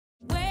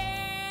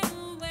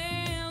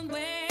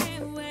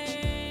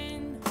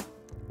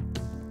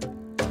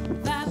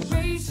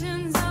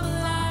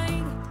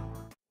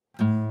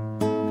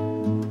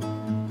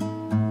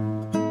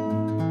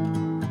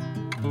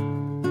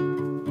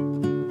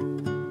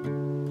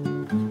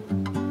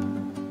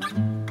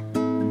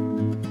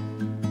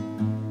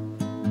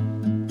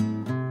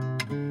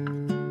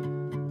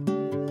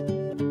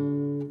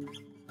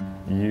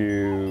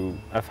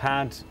have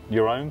had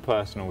your own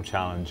personal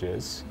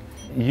challenges,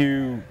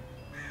 you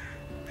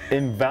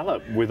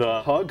envelop with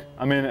a hug.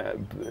 I mean,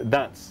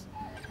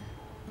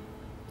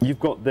 you've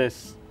got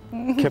this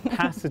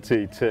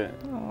capacity to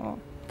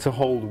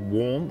hold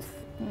warmth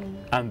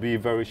and be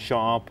very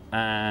sharp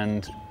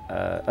and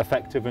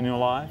effective in your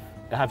life.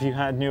 Have you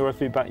had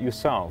neurofeedback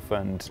yourself,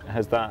 and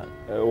has that,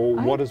 or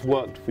what has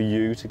worked for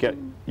you to get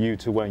you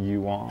to where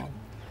you are?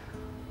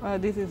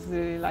 This is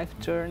the life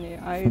journey.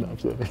 I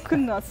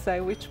could not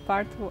say which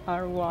part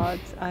are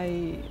what.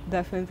 I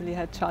definitely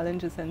had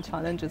challenges, and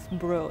challenges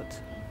brought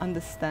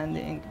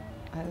understanding.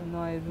 I don't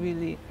know, I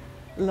really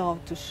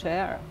love to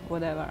share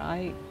whatever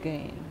I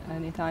gain.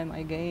 Anytime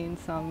I gain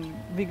some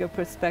bigger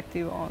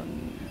perspective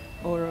on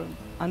or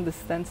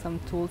understand some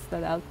tools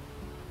that help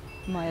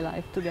my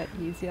life to get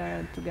easier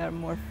and to get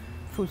more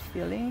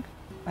fulfilling,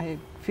 I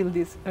feel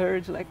this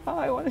urge like, oh,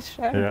 I want to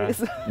share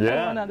this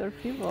on other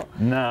people.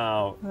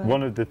 Now,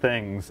 one of the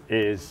things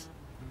is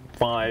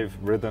 5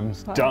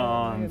 rhythms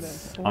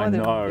dance. I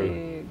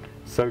know.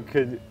 So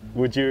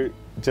would you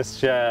just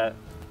share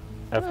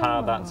of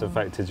how that's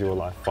affected your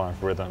life,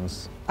 5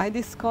 rhythms? I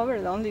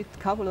discovered only a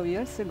couple of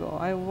years ago.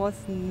 I was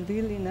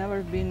really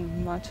never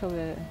been much of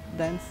a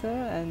dancer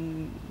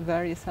and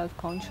very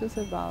self-conscious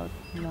about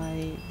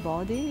my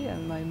body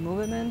and my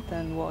movement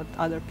and what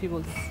other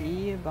people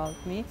see about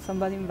me.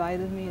 Somebody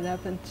invited me. It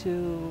happened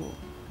to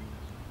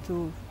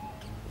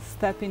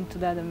step into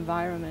that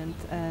environment,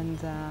 and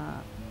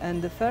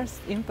the first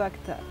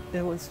impact,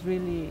 it was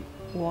really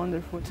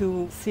wonderful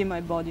to see my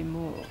body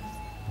move.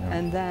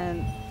 And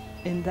then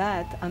in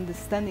that,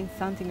 understanding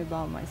something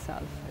about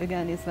myself.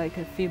 Again, it's like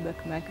a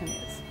feedback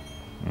mechanism.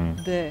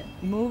 The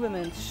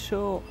movements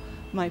show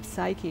my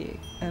psyche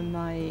and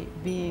my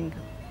being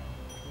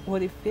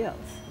what it feels.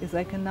 It's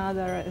like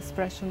another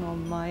expression of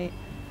my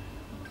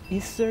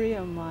history,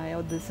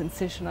 of the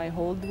sensation I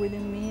hold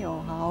within me,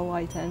 or how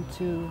I tend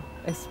to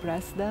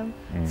express them.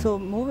 So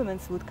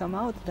movements would come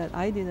out that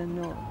I didn't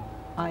know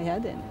I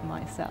had in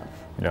myself.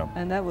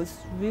 And that was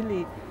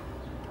really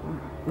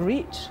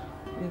rich.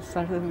 It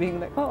started being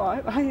like, oh,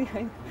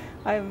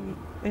 I'm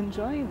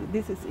enjoying it.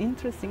 This is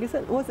interesting.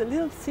 It was a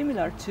little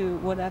similar to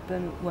what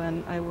happened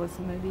when I was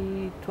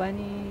maybe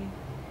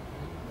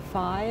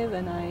 25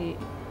 and I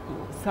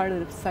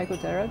started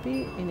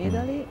psychotherapy in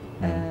Italy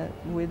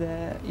with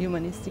a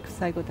humanistic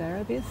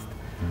psychotherapist,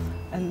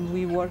 and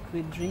we worked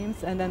with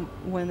dreams. And then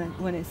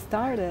when I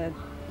started,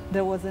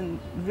 there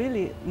wasn't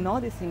really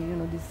noticing, you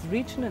know, this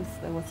richness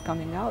that was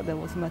coming out. There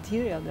was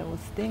material, there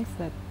was things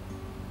that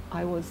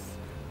I was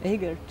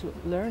eager to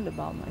learn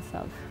about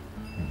myself.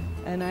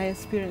 And I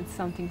experienced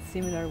something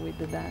similar with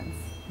the dance.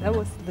 That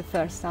was the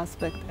first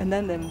aspect. And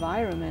then the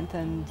environment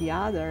and the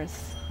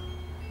others,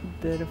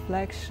 the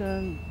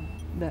reflection,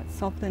 the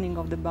softening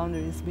of the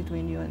boundaries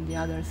between you and the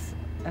others,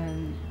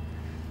 and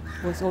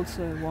was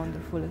also a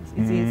wonderful, it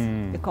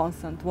is a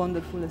constant,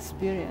 wonderful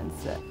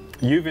experience.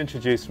 You've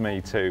introduced me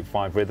to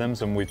 5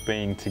 rhythms, and we've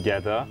been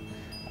together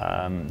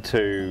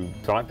so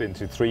I've been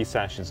to 3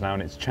 sessions now,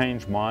 and it's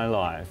changed my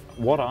life.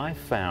 What I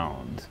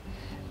found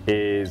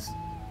is,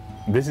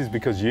 this is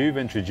because you've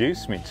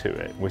introduced me to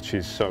it, which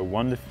is so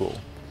wonderful,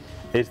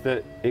 is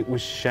that it was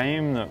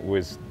shame that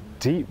was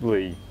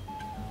deeply,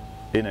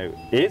 you know,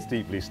 is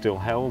deeply still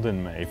held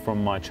in me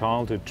from my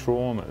childhood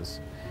traumas.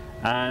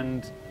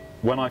 And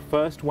when I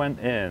first went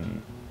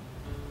in,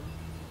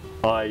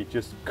 I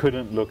just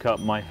couldn't look up,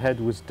 my head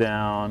was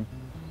down.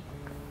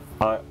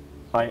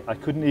 I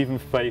couldn't even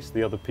face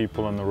the other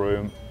people in the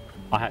room.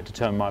 I had to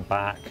turn my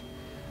back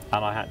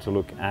and I had to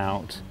look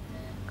out.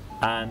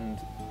 And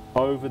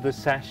over the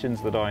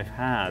sessions that I've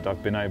had,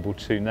 I've been able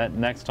to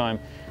next time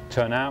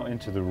turn out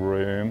into the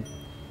room,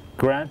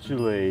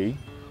 gradually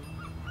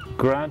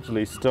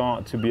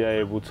start to be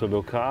able to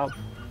look up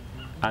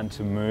and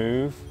to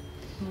move.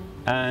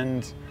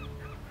 And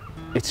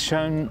it's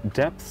shown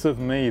depths of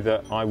me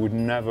that I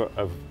wouldn't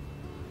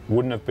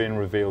have been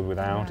revealed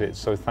without it.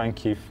 So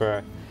thank you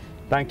for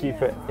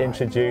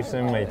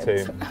introducing me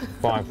to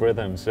 5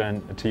 rhythms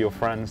and to your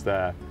friends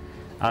there.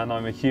 And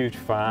I'm a huge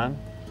fan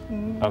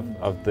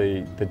of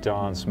the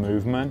dance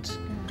movement.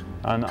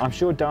 And I'm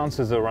sure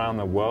dancers around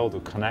the world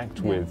will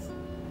connect with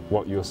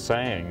what you're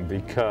saying,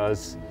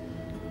 because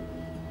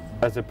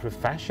as a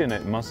profession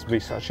it must be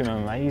such an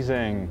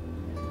amazing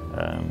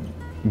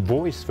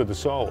voice for the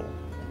soul.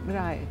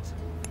 Right.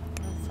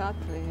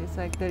 Exactly. It's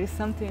like there is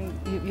something,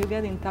 you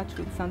get in touch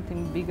with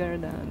something bigger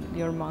than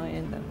your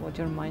mind and what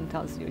your mind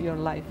tells you your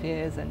life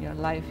is and your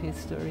life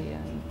history,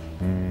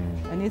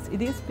 and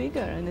it is bigger,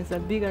 and it's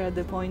bigger at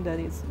the point that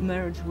it's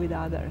merged with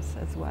others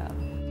as well.